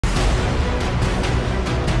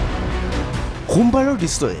সোমবাৰৰ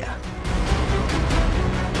দৃশ্য এয়া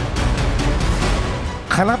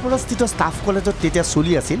খানাপাৰাস্থিত ষ্টাফ কলেজত তেতিয়া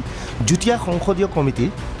চলি আছিল যুটীয়া সংসদীয় কমিটিৰ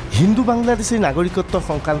হিন্দু বাংলাদেশী নাগৰিকত্ব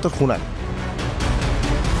সংক্ৰান্ত শুনানি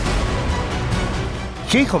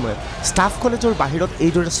সেই সময়ত ষ্টাফ কলেজৰ বাহিৰত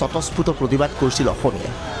এইদৰে স্বতঃস্ফূৰ্ত প্ৰতিবাদ কৰিছিল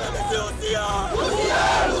অসমীয়াই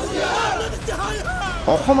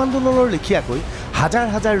অসম আন্দোলনৰ লেখীয়াকৈ হাজাৰ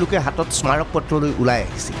হাজাৰ লোকে হাতত স্মাৰক পত্ৰ লৈ ওলাই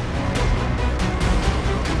আহিছিল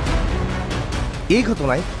এই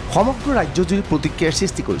ঘটনাই সমগ্ৰ ৰাজ্যজুৰি প্ৰতিক্ৰিয়াৰ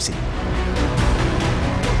সৃষ্টি কৰিছিল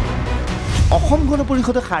অসম গণ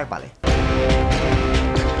পৰিষদে সাৰ পালে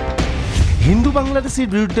হিন্দু বাংলাদেশীৰ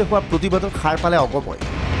বিৰুদ্ধে হোৱা প্ৰতিবাদত সাৰ পালে অগপই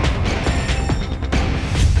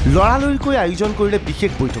লৰালৰিকৈ আয়োজন কৰিলে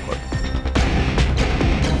বিশেষ বৈঠকৰ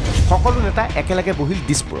সকলো নেতা একেলগে বহিল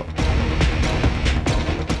দিছপুৰত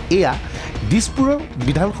এয়া দিছপুৰৰ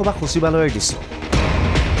বিধানসভা সচিবালয়ৰ দৃশ্য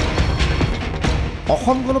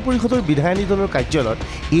অসম গণ পৰিষদৰ বিধায়িনী দলৰ কাৰ্যালয়ত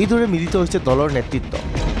এইদৰে মিলিত হৈছে দলৰ নেতৃত্ব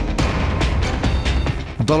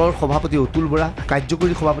দলৰ সভাপতি অতুল বৰা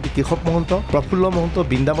কাৰ্যকৰী সভাপতি কেশৱ মহন্ত প্ৰফুল্ল মহন্ত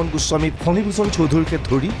বৃন্দাবন গোস্বামী ফণীভূষণ চৌধুৰীকে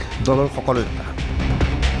ধৰি দলৰ সকলো নেতা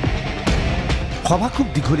সভা খুব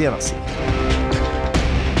দীঘলীয়া নাছিল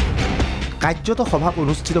কাৰ্যত সভা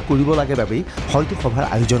অনুষ্ঠিত কৰিব লাগে বাবেই হয়তো সভাৰ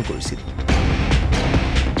আয়োজন কৰিছিল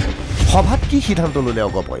সভাত কি সিদ্ধান্ত ল'লে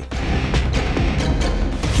অগপই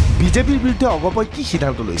বিজেপিৰ বিৰুদ্ধে অগপই কি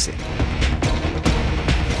সিদ্ধান্ত লৈছে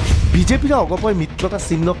বিজেপিৰ অগপই মিত্ৰতা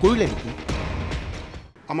চিহ্ন কৰিলে নেকি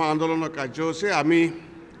আমাৰ আন্দোলনৰ কাৰ্যসূচী আমি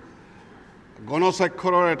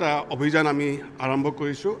গণস্বাক্ষৰৰ এটা অভিযান আমি আৰম্ভ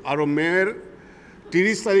কৰিছোঁ আৰু মে'ৰ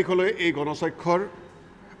 30 তাৰিখলৈ এই গণস্বাক্ষৰ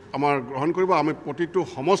আমাৰ গ্ৰহণ কৰিব আমি প্ৰতিটো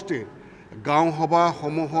সমষ্টিৰ গাঁও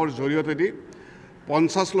সভাসমূহৰ জৰিয়তেদি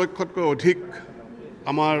 50 লক্ষতকৈ অধিক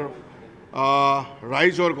আমাৰ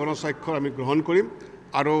ৰাইজৰ গণস্বাক্ষৰ আমি গ্ৰহণ কৰিম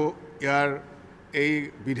আৰু ইয়াৰ এই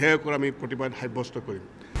বিধেয়কৰ আমি প্ৰতিবাদ সাব্যস্ত কৰিম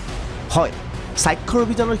হয় স্বাক্ষৰ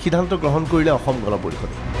অভিযানৰ সিদ্ধান্ত গ্ৰহণ কৰিলে অসম গণ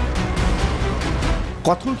পৰিষদে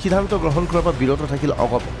কঠোৰ সিদ্ধান্ত গ্ৰহণ কৰাৰ পৰা বিৰত থাকিল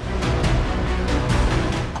অগপ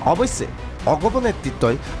অৱশ্যে অগপ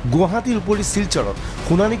নেতৃত্বই গুৱাহাটীৰ উপৰি শিলচৰত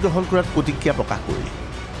শুনানি গ্ৰহণ কৰাত প্ৰতিক্ৰিয়া প্ৰকাশ কৰিলে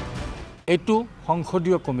এইটো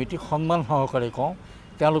সংসদীয় কমিটি সন্মান সহকাৰে কওঁ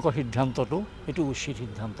তেওঁলোকৰ সিদ্ধান্তটো এইটো উচিত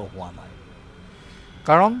সিদ্ধান্ত হোৱা নাই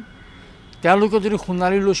কাৰণ তেওঁলোকে যদি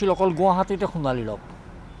শুনানি লৈছিল অকল গুৱাহাটীতে শুনানি লওক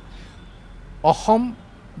অসম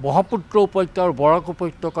ব্ৰহ্মপুত্ৰ উপত্যকা আৰু বৰাক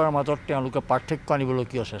উপত্যকাৰ মাজত তেওঁলোকে পাৰ্থক্য আনিবলৈ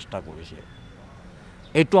কিয় চেষ্টা কৰিছে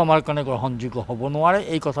এইটো আমাৰ কাৰণে গ্ৰহণযোগ্য হ'ব নোৱাৰে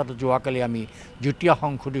এই কথাটো যোৱাকালি আমি যুটীয়া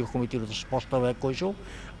সংসদীয় কমিটিৰ স্পষ্টভাৱে কৈছোঁ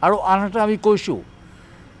আৰু আনহাতে আমি কৈছোঁ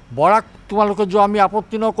বৰাক তোমালোকে যোৱা আমি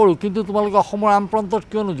আপত্তি নকৰোঁ কিন্তু তোমালোকে অসমৰ আন প্ৰান্তত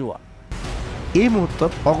কিয় নোযোৱা এই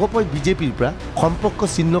মুহূৰ্তত অগপই বিজেপিৰ পৰা সম্পৰ্ক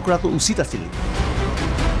ছিন্ন কৰাটো উচিত আছিল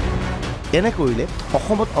এনে কৰিলে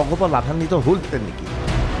অসমত অগপ লাভান্বিত হ'লহেঁতেন নেকি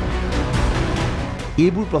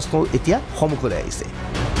এইবোৰ প্ৰশ্ন এতিয়া সন্মুখলৈ আহিছে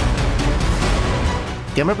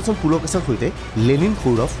কেমেৰা পাৰ্চন পুলকেশৰ সৈতে লেনিন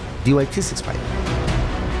সৌৰভ DY365